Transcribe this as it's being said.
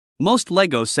Most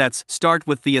LEGO sets start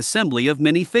with the assembly of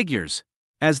minifigures.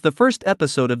 As the first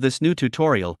episode of this new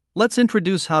tutorial, let's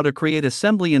introduce how to create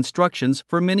assembly instructions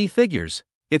for minifigures.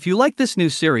 If you like this new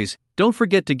series, don't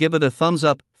forget to give it a thumbs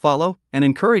up, follow, and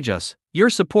encourage us. Your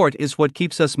support is what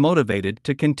keeps us motivated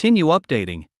to continue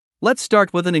updating. Let's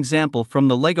start with an example from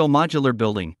the LEGO modular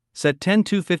building, set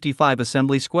 10255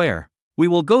 assembly square. We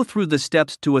will go through the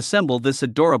steps to assemble this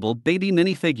adorable baby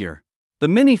minifigure. The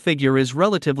minifigure is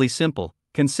relatively simple,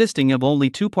 consisting of only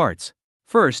two parts.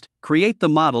 First, create the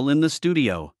model in the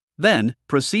studio. Then,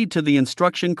 proceed to the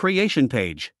instruction creation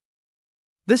page.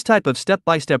 This type of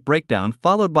step-by-step breakdown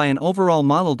followed by an overall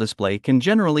model display can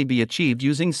generally be achieved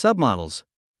using submodels.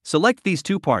 Select these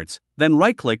two parts, then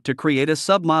right-click to create a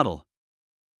submodel.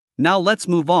 Now let's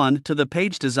move on to the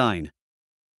page design.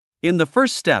 In the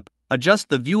first step, adjust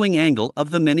the viewing angle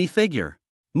of the minifigure.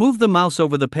 Move the mouse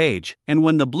over the page, and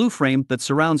when the blue frame that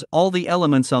surrounds all the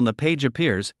elements on the page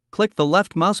appears, click the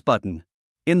left mouse button.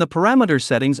 In the parameter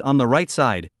settings on the right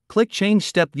side, click Change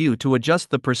Step View to adjust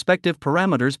the perspective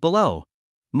parameters below.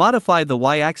 Modify the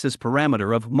y-axis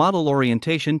parameter of model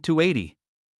orientation to 80.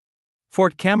 For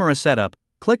camera setup,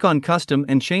 click on Custom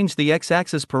and change the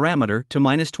x-axis parameter to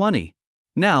 -20.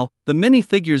 Now, the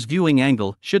minifigure's viewing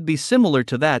angle should be similar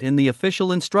to that in the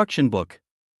official instruction book.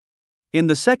 In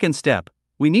the second step,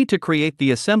 we need to create the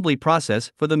assembly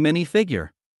process for the minifigure.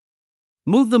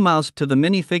 Move the mouse to the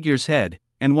minifigure's head,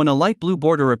 and when a light blue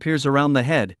border appears around the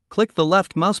head, click the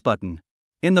left mouse button.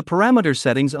 In the parameter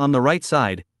settings on the right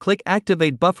side, click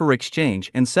Activate Buffer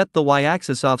Exchange and set the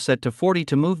y-axis offset to 40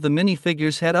 to move the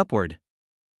minifigure's head upward.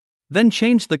 Then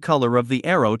change the color of the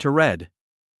arrow to red.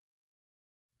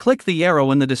 Click the arrow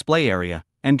in the display area,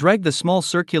 and drag the small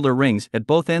circular rings at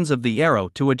both ends of the arrow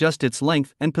to adjust its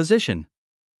length and position.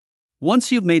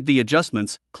 Once you've made the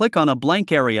adjustments, click on a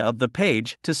blank area of the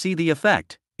page to see the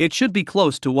effect. It should be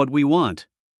close to what we want.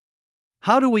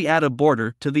 How do we add a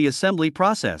border to the assembly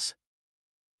process?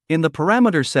 In the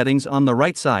parameter settings on the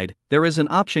right side, there is an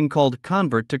option called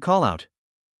Convert to Callout.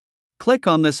 Click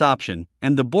on this option,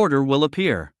 and the border will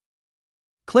appear.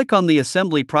 Click on the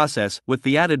assembly process with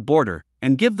the added border,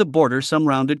 and give the border some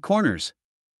rounded corners.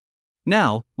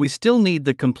 Now, we still need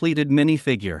the completed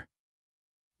minifigure.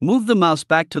 Move the mouse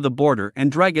back to the border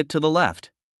and drag it to the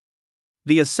left.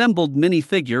 The assembled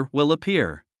minifigure will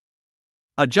appear.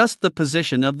 Adjust the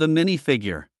position of the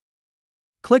minifigure.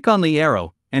 Click on the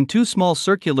arrow, and two small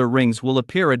circular rings will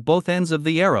appear at both ends of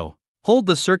the arrow. Hold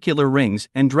the circular rings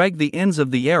and drag the ends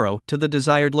of the arrow to the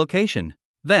desired location.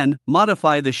 Then,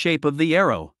 modify the shape of the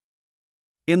arrow.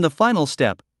 In the final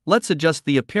step, let's adjust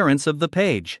the appearance of the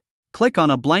page. Click on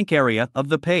a blank area of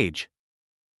the page.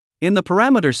 In the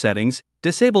parameter settings,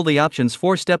 disable the options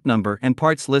for step number and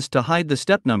parts list to hide the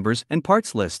step numbers and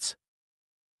parts lists.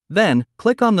 Then,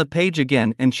 click on the page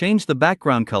again and change the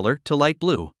background color to light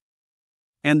blue.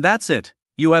 And that's it.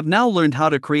 You have now learned how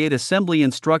to create assembly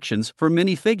instructions for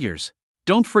minifigures.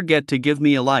 Don't forget to give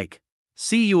me a like.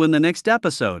 See you in the next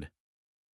episode.